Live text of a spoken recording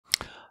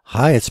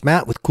Hi, it's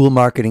Matt with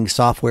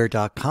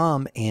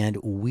Coolmarketingsoftware.com, and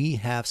we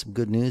have some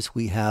good news.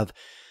 We have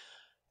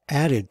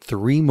added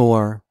 3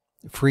 more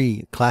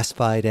free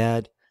classified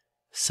ad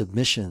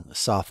submission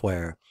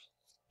software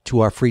to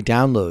our free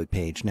download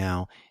page.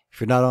 Now, if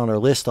you're not on our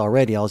list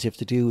already, all you have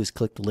to do is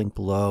click the link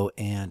below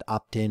and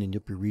opt in, and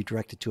you'll be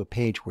redirected to a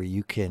page where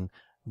you can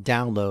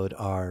download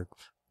our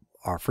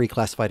free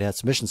classified ad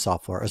submission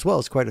software, as well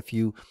as quite a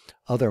few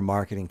other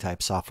marketing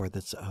type software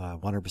that's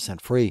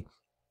 100% free.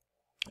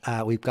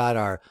 We've got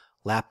our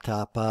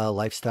laptop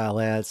lifestyle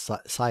ads,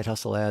 side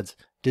hustle ads,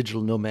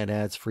 digital nomad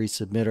ads, free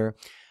submitter,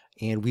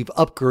 and we've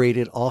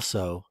upgraded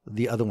also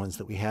the other ones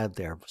that we had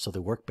there so they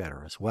work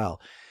better as well.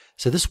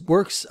 So this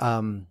works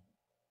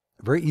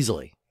very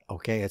easily.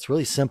 Okay, it's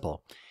really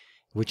simple.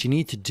 What you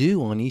need to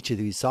do on each of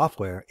these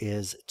software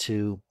is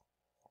to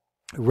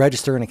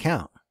register an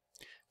account.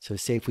 So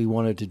say if we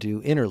wanted to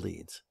do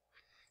interleads,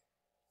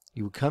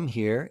 you would come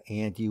here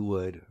and you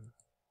would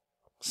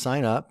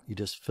sign up. You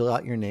just fill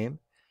out your name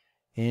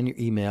and your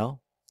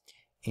email,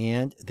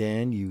 and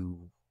then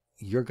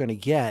you're going to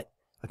get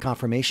a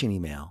confirmation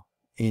email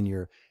in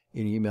your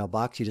email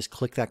box. You just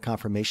click that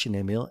confirmation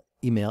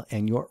email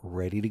and you're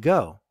ready to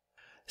go.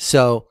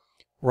 So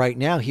right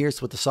now,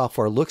 here's what the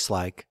software looks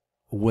like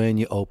when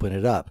you open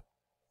it up.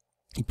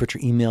 You put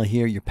your email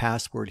here, your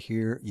password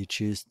here. You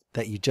choose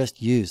that you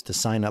just used to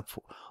sign up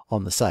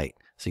on the site.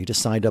 So you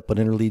just signed up on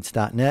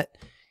interleads.net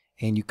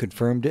and you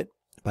confirmed it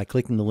by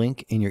clicking the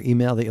link in your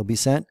email that you'll be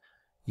sent.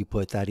 You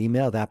put that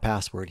email, that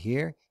password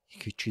here.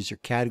 You could choose your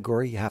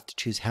category. You have to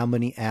choose how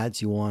many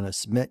ads you want to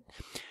submit.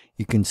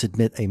 You can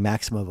submit a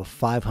maximum of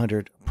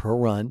 500 per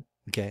run.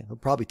 Okay, it'll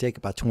probably take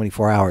about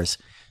 24 hours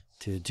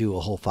to do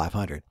a whole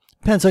 500.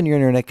 Depends on your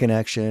internet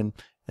connection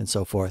and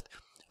so forth.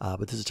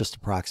 But this is just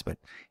approximate.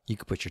 You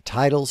can put your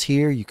titles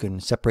here. You can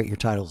separate your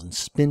titles in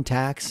spin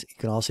tags. You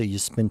can also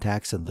use spin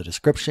tags in the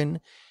description,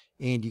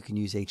 and you can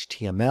use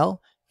HTML.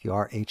 If you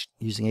are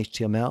using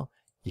HTML,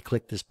 you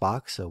click this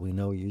box so we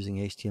know you're using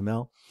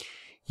HTML.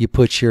 You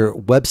put your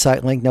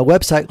website link. Now,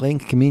 website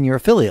link can mean your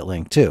affiliate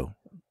link too.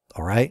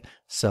 All right.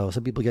 So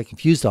some people get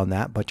confused on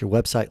that, but your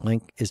website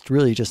link is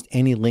really just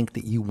any link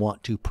that you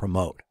want to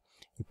promote.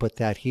 You put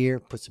that here,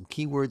 put some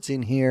keywords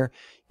in here.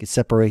 You can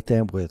separate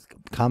them with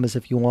commas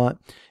if you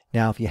want.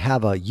 Now, if you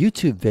have a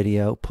YouTube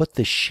video, put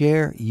the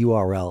share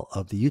URL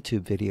of the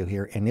YouTube video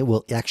here, and it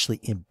will actually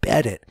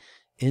embed it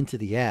into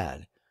the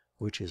ad,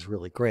 which is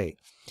really great.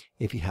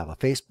 If you have a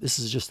this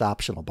is just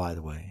optional, by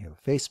the way. You have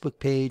a Facebook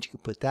page, you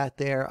can put that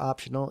there,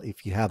 optional.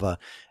 If you have an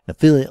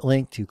affiliate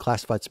link to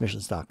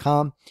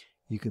classifiedsubmissions.com,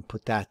 you can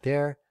put that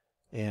there.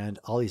 And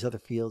all these other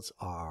fields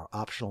are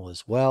optional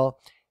as well.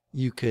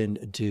 You can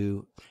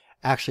do,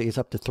 actually, it's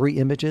up to 3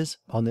 images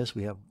on this.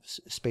 We have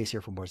space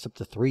here for more. It's up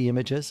to 3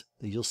 images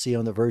that you'll see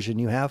on the version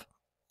you have.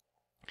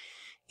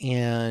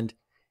 And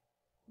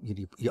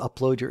you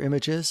upload your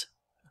images,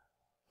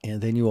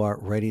 and then you are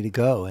ready to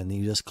go. And then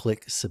you just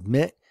click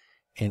submit,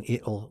 and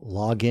it'll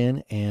log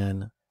in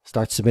and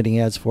start submitting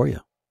ads for you.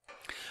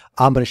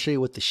 I'm going to show you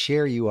what the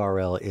share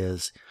URL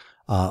is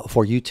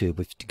for YouTube.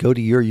 If you go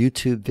to your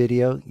YouTube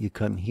video, you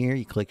come here,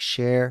 you click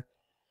share,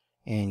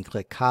 and you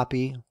click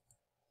copy.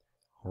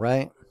 All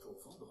right.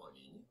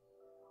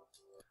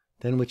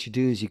 Then what you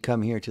do is you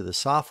come here to the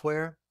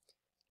software,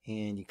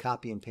 and you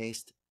copy and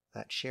paste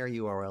that share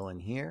URL in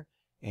here,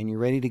 and you're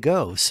ready to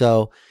go.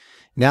 So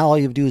now all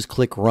you have to do is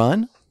click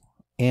run,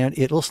 and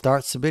it'll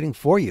start submitting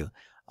for you.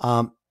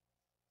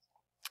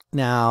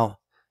 Now,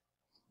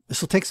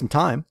 this will take some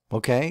time,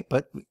 okay?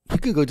 But you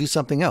could go do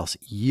something else.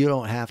 You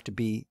don't have to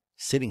be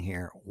sitting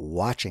here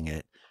watching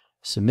it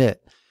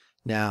submit.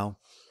 Now,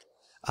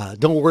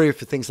 don't worry if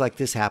things like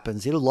this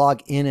happens. It'll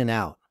log in and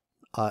out.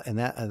 And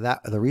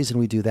the reason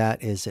we do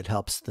that is it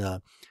helps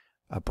the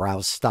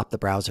stop the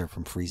browser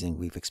from freezing.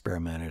 We've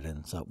experimented,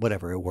 and so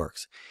whatever, it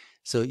works.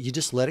 So you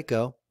just let it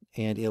go,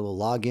 and it will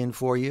log in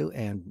for you.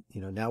 And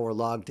now we're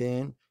logged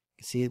in.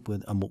 You see it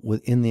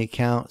within the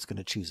account. It's going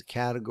to choose a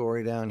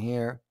category down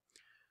here,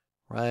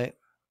 right?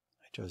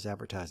 I chose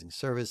advertising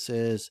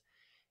services.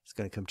 It's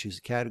going to come choose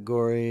a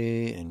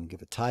category and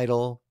give a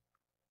title,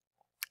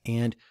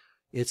 and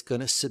it's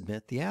going to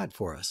submit the ad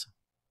for us.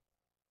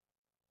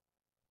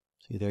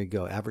 See, there you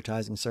go,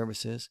 advertising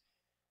services.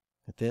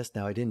 At this,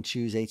 now I didn't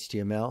choose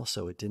HTML,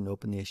 so it didn't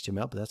open the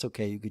HTML, but that's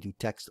okay. You could do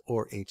text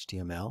or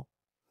HTML.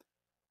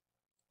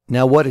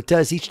 Now what it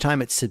does, each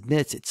time it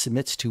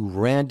submits to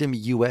random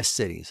US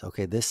cities.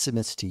 Okay, this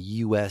submits to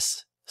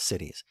US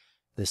cities,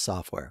 this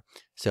software.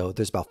 So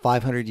there's about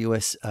 500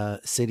 US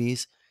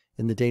cities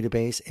in the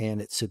database,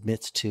 and it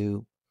submits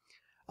to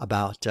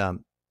about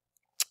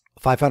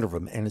 500 of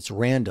them, and it's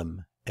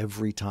random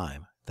every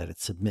time that it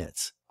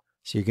submits.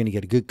 So you're going to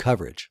get a good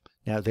coverage.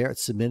 Now there it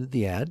submitted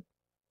the ad.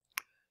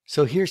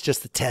 So here's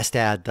just the test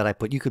ad that I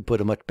put. You could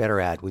put a much better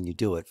ad when you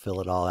do it, fill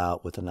it all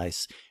out with a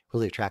nice,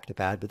 really attractive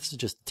ad, but this is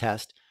just a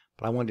test.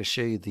 But I wanted to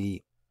show you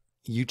the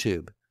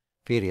YouTube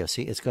video.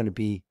 See, it's going to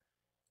be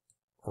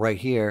right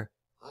here,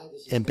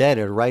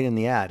 embedded right in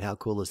the ad. How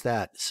cool is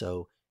that?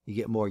 So you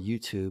get more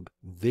YouTube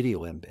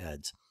video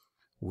embeds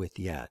with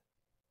the ad.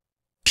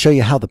 show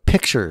you how the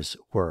pictures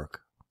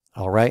work.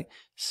 All right.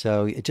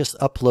 So it just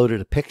uploaded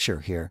a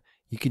picture here.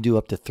 You can do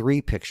up to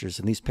 3 pictures,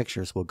 and these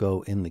pictures will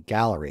go in the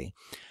gallery.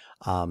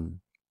 This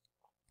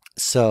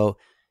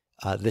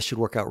should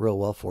work out real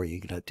well for you.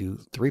 You're going to do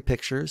 3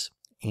 pictures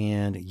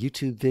and a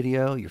YouTube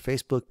video, your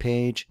Facebook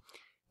page,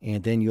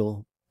 and then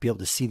you'll be able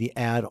to see the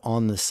ad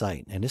on the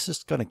site. And this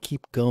is going to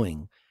keep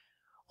going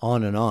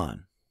on and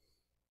on.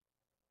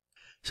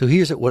 So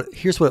here's what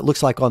it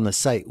looks like on the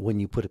site when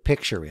you put a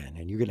picture in,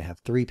 and you're going to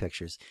have 3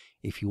 pictures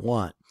if you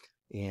want.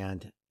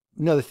 And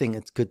another thing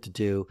that's good to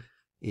do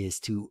is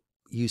to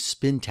use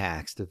spin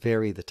tags to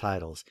vary the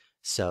titles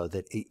so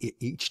that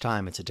each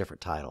time it's a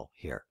different title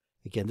here.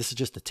 Again, this is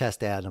just a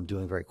test ad I'm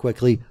doing very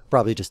quickly.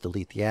 Probably just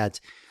delete the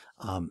ads.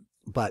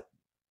 But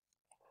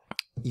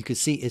you can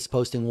see it's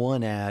posting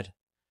one ad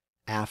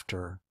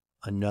after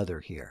another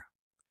here.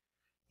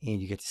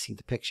 And you get to see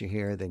the picture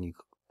here. Then you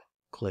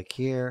click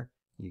here.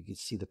 You can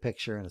see the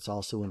picture, and it's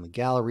also in the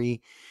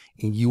gallery.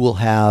 And you will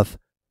have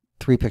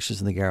 3 pictures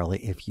in the gallery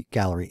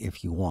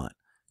if you want.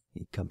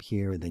 You come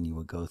here, and then you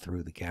would go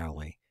through the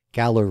gallery.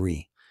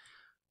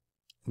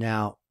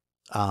 Now,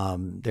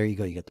 there you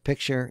go. You got the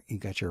picture. You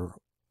got your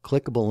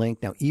clickable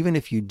link. Now, even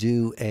if you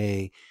do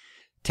a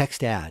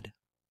text ad,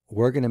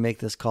 we're going to make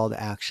this call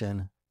to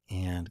action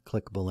and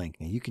clickable link.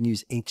 Now, you can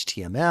use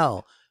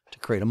HTML to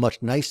create a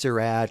much nicer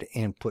ad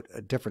and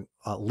put different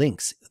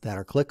links that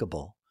are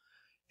clickable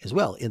as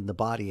well in the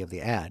body of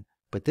the ad.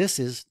 But this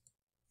is,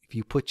 if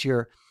you put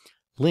your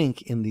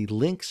link in the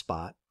link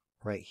spot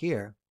right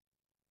here,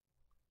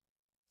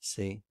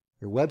 see,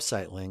 your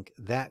website link,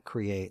 that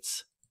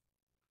creates,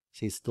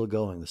 see, it's still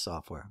going, the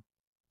software.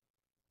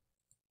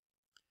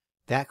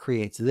 That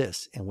creates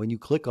this. And when you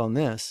click on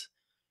this,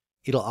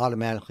 it'll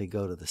automatically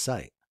go to the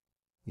site.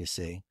 You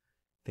see,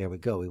 there we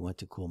go. We went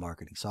to Cool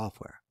Marketing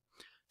Software.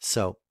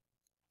 So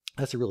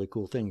that's a really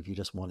cool thing if you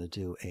just want to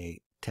do a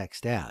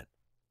text ad.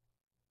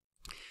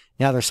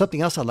 Now, there's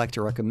something else I'd like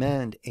to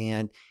recommend,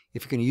 and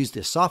if you're going to use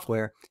this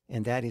software,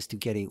 and that is to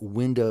get a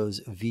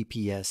Windows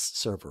VPS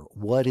server.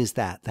 What is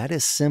that? That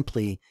is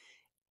simply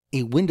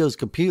a Windows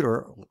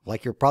computer,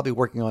 like you're probably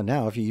working on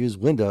now if you use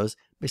Windows.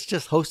 It's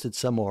just hosted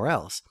somewhere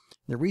else.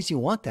 The reason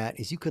you want that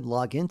is you could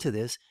log into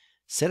this,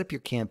 set up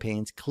your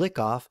campaigns, click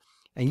off,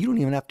 and you don't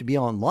even have to be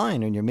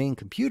online on your main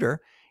computer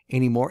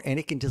anymore, and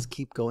it can just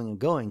keep going and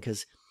going,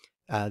 because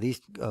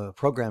these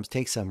programs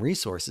take some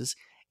resources,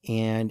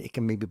 and it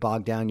can maybe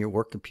bog down your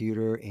work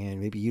computer,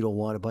 and maybe you don't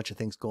want a bunch of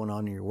things going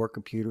on in your work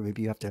computer.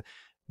 Maybe you have to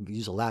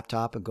use a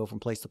laptop and go from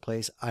place to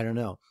place. I don't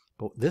know.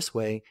 But this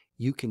way,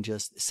 you can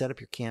just set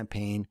up your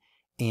campaign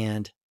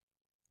and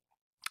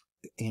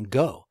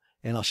go.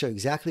 And I'll show you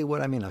exactly what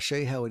I mean. I'll show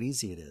you how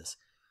easy it is.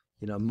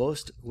 You know,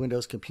 most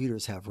Windows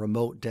computers have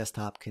remote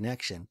desktop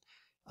connection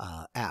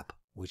app,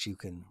 which is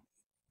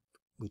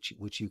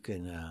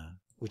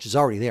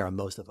already there on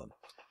most of them.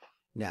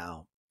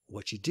 Now,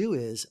 what you do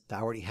is,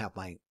 I already have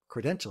my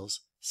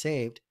credentials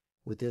saved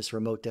with this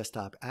remote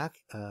desktop app.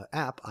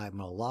 I'm going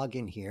to log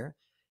in here,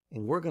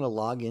 and we're going to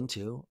log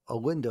into a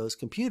Windows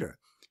computer.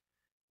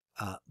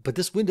 But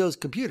this Windows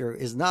computer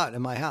is not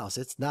in my house.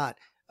 It's not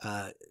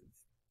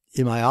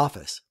in my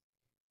office.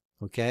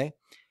 Okay?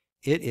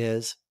 It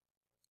is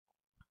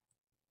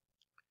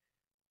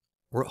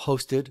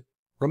hosted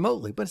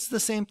remotely, but it's the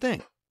same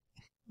thing.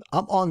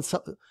 I'm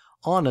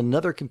on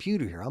another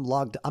computer here.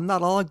 I'm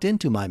not logged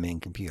into my main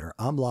computer.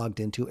 I'm logged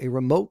into a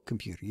remote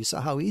computer. You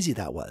saw how easy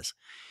that was.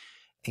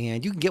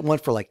 And you can get one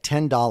for like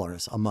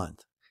 $10 a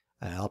month.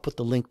 I'll put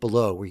the link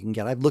below where you can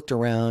get. I've looked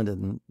around,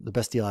 and the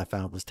best deal I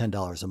found was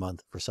 $10 a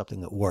month for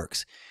something that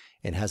works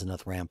and has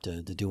enough RAM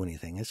to do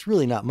anything. It's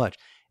really not much.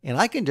 And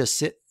I can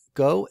just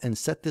go and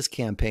set this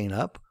campaign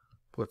up,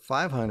 put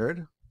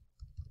 500,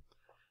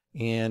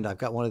 and I've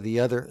got one of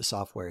the other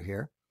software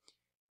here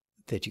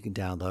that you can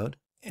download,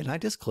 and I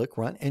just click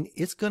run, and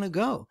it's going to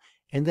go.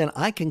 And then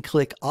I can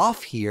click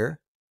off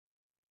here,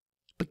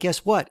 but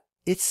guess what?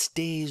 It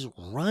stays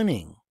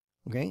running.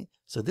 Okay,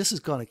 so this is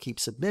going to keep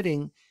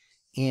submitting.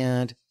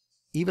 And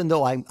even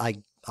though I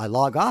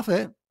log off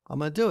it, I'm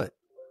going to do it.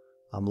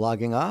 I'm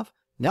logging off.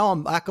 Now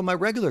I'm back on my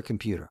regular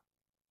computer.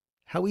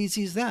 How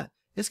easy is that?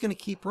 It's going to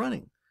keep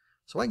running.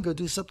 So I can go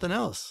do something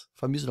else.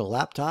 If I'm using a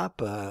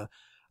laptop, I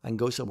can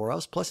go somewhere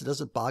else. Plus, it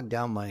doesn't bog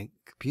down my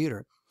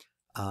computer.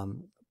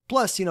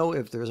 Plus, you know,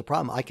 if there's a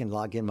problem, I can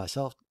log in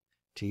myself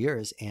to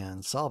yours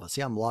and solve it.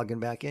 See, I'm logging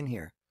back in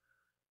here.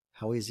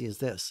 How easy is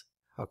this?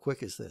 How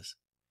quick is this?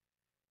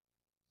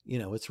 You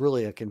know, it's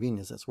really a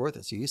convenience that's worth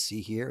it. So you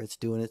see here, it's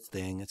doing its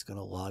thing. It's going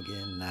to log in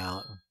and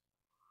out.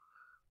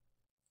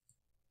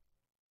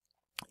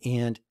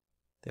 And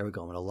there we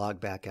go. I'm going to log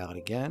back out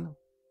again.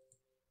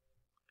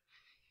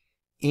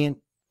 And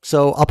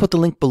so I'll put the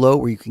link below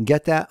where you can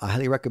get that. I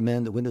highly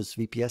recommend the Windows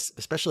VPS,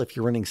 especially if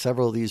you're running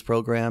several of these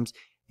programs.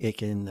 It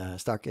can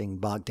start getting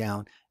bogged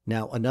down.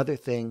 Now, another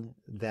thing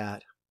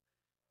that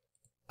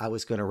I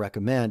was going to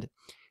recommend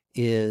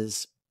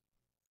is,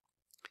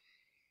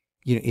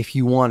 you know, if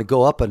you want to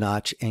go up a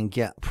notch and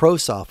get pro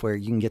software,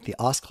 you can get the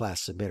OS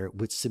class submitter,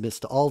 which submits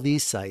to all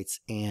these sites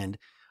and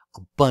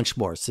a bunch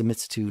more. It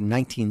submits to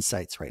 19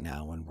 sites right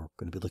now, and we're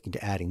going to be looking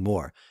to adding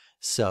more.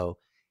 So,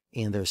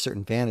 and there are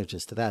certain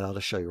advantages to that. I'll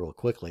just show you real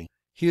quickly.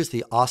 Here's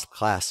the OSP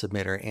class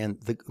submitter,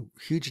 and the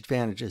huge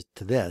advantages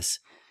to this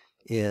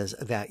is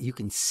that you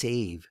can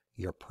save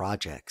your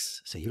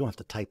projects. So you don't have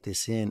to type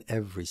this in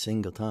every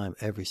single time,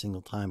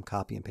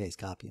 copy and paste,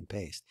 copy and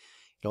paste.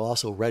 It'll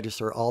also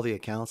register all the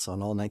accounts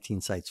on all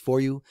 19 sites for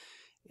you.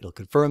 It'll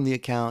confirm the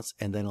accounts,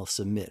 and then it'll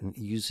submit, and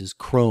it uses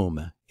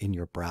Chrome in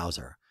your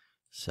browser.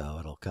 So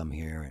it'll come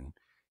here and,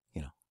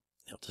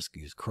 it'll just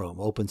use Chrome,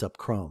 opens up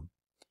Chrome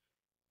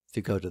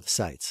to go to the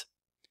sites.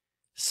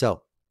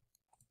 So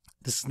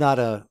this is not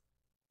a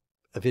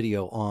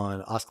video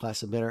on OSP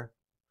class submitter,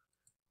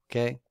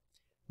 okay?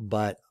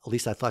 But at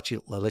least I thought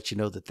I'll let you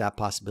know that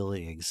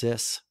possibility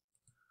exists.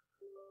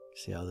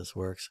 See how this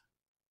works?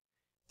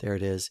 There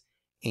it is.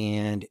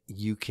 And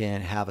you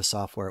can have a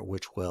software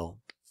which will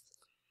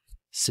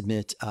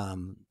submit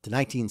to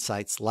 19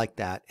 sites like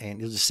that, and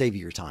it'll just save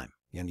you your time.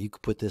 You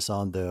could put this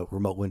on the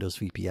remote Windows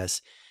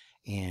VPS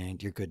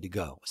and you're good to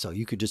go. So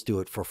you could just do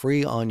it for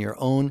free on your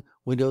own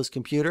Windows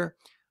computer.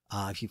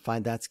 If you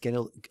find that's getting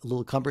a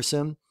little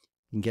cumbersome,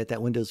 you can get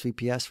that Windows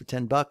VPS for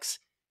 $10.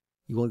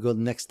 You want to go to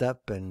the next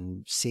step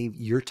and save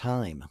your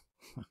time.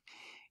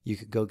 You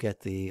could go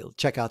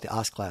check out the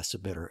OSP class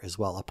submitter as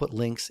well. I'll put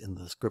links in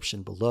the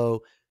description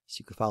below so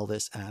you can follow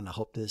this, and I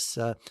hope this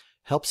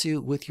helps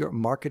you with your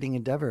marketing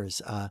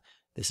endeavors.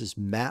 This is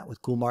Matt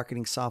with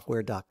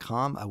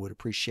Coolmarketingsoftware.com. I would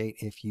appreciate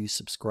if you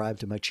subscribe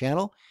to my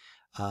channel.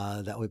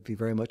 That would be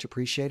very much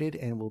appreciated,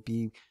 and we'll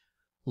be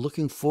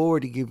looking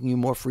forward to giving you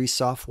more free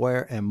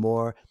software and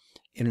more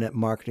internet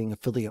marketing,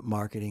 affiliate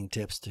marketing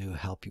tips to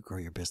help you grow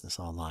your business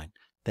online.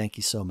 Thank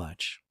you so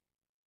much.